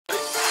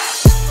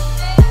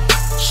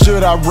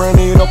Should I run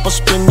it up or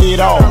spend it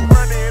all?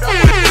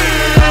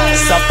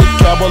 South the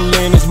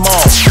Cavaliers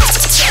Mall,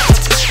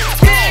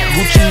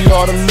 Gucci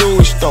or the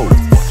Louis store.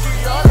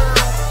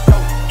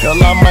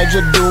 Hell, I might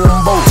just do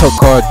them both.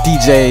 So-called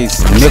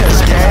DJs, niggas.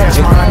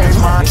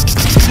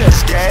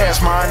 Just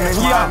gas, my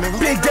nigga. Yeah,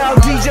 big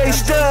dog DJ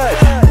Stud.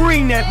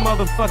 Bring that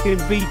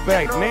motherfucking beat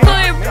back, man.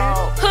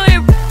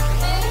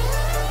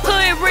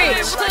 Hood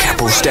rich.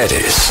 Capo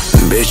status,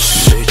 bitch.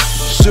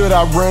 Should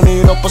I run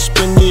it up or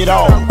spend it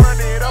all?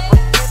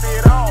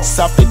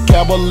 South the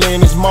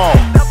Cavaliers Mall,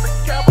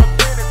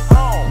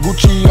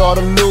 Gucci or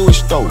the Louis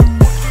store.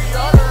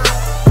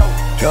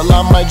 Hell,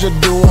 I might just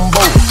do them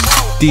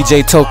both.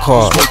 DJ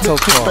Tokar.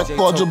 Back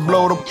or just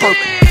blow the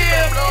purple.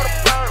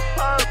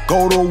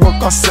 Go to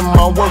work, I send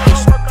my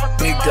workers.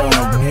 Big dog,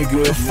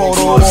 nigga. Before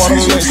the water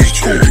lets it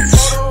cool.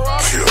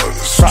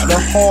 Try the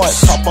hard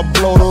top, I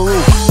blow the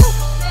roof.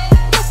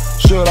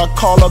 Should I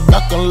call her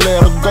back and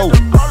let her go?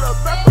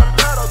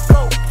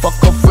 Fuck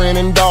her friend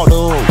and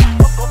daughter.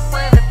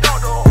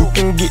 You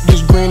can get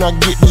this green, I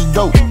get this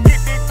dope.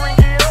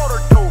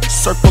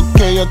 Circle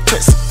K or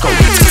Texaco.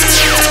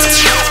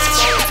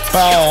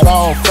 Buy it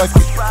all, fuck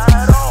it.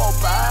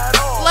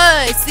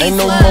 Ain't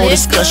no more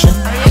discussion.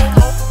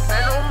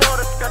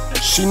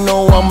 She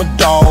know I'm a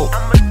dog,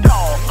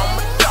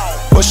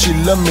 but she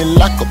love me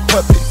like a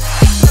puppy.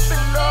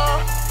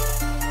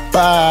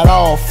 Buy it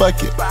all,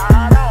 fuck it.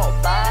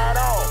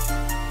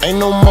 Ain't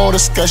no more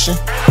discussion.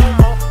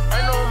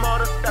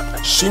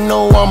 She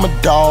know I'm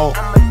a dog,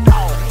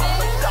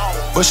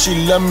 but she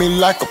love me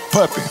like a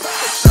puppy.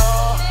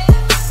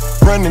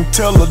 Run and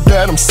tell her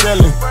that I'm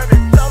selling.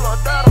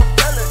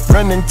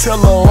 Run and tell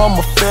her I'm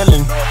a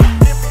felon.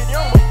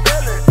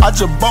 I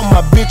just bought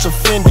my bitch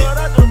offended.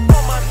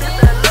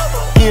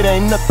 It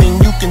ain't nothing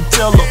you can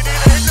tell her.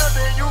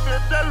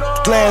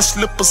 Glass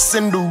slipper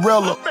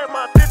Cinderella.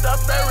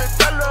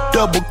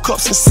 Double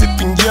cups and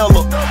sipping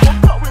yellow.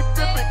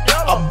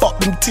 I bought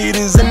them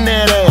titties and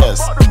that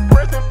ass.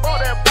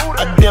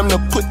 I damn near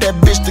put that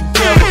bitch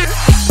together.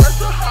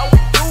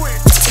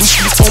 We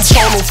sleep on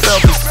polo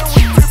feathers.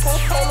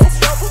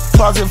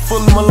 Closet full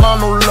of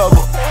Milano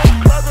lover.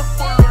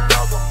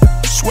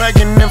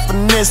 Swaggin' and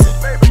finessing.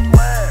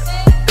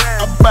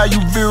 I buy you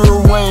Vera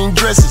Wayne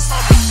dresses.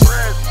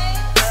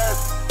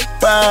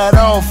 Buy it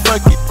all,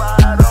 fuck it.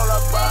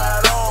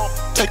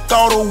 Take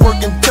all the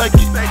work and tuck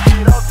it.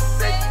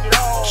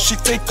 She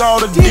take all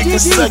the dick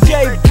and suck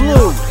it.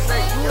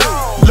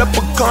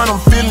 Leprechaun, I'm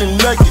feeling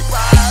lucky.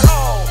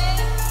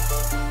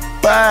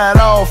 Buy it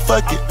all,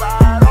 fuck it.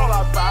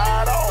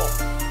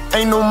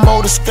 Ain't no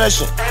more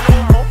discussion.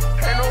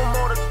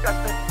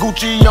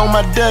 Gucci on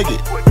my Dougie.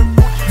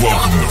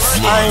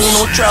 I ain't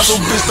no trap, so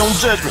bitch don't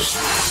judge me.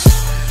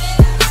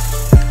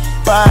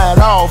 Buy it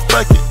all,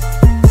 fuck it.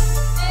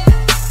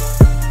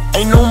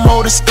 Ain't no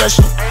more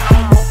discussion.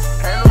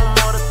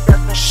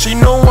 She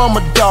know I'm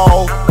a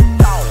dog,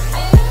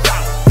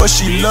 but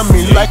she love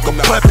me like a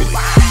puppy.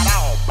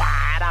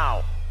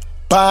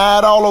 Buy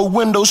it all a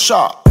window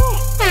shop.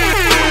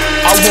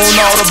 I want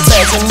all the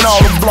bags and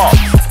all the blocks.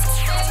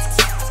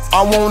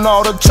 I want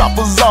all the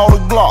choppers, all the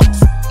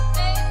glocks.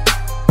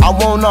 I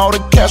want all the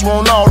cash,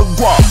 want all the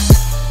guap.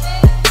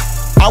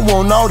 I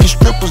want all these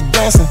strippers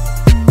dancing.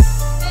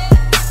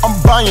 I'm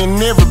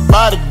buying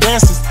everybody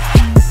dances.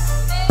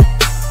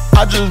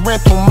 I just ran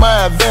through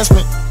my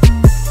advancement.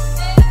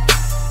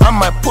 I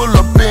might pull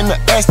up in the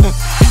Aston.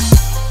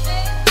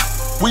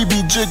 We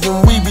be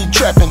jigging, we be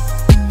trapping.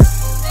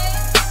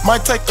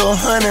 Might take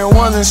 100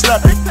 ones and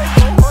slap it.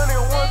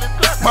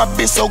 My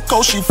bitch so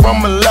cold, she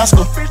from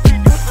Alaska.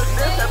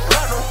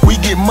 We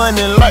get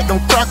money like them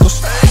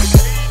crackers.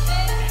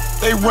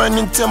 They run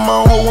into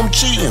my hoe, I'm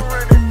cheating.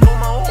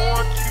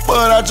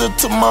 But I just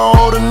took my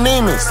older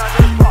Neiman's.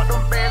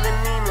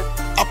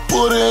 I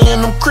put her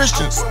in them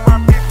Christians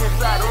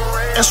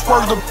and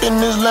swerved up in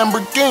this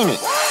Lamborghini.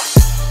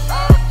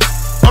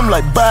 I'm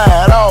like, buy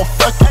it all,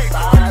 fuck it.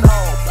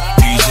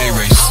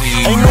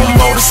 Ain't no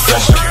more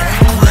discussion.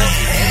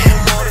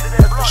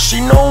 She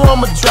know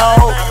I'm a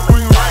dog,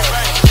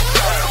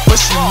 but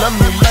she love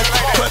me like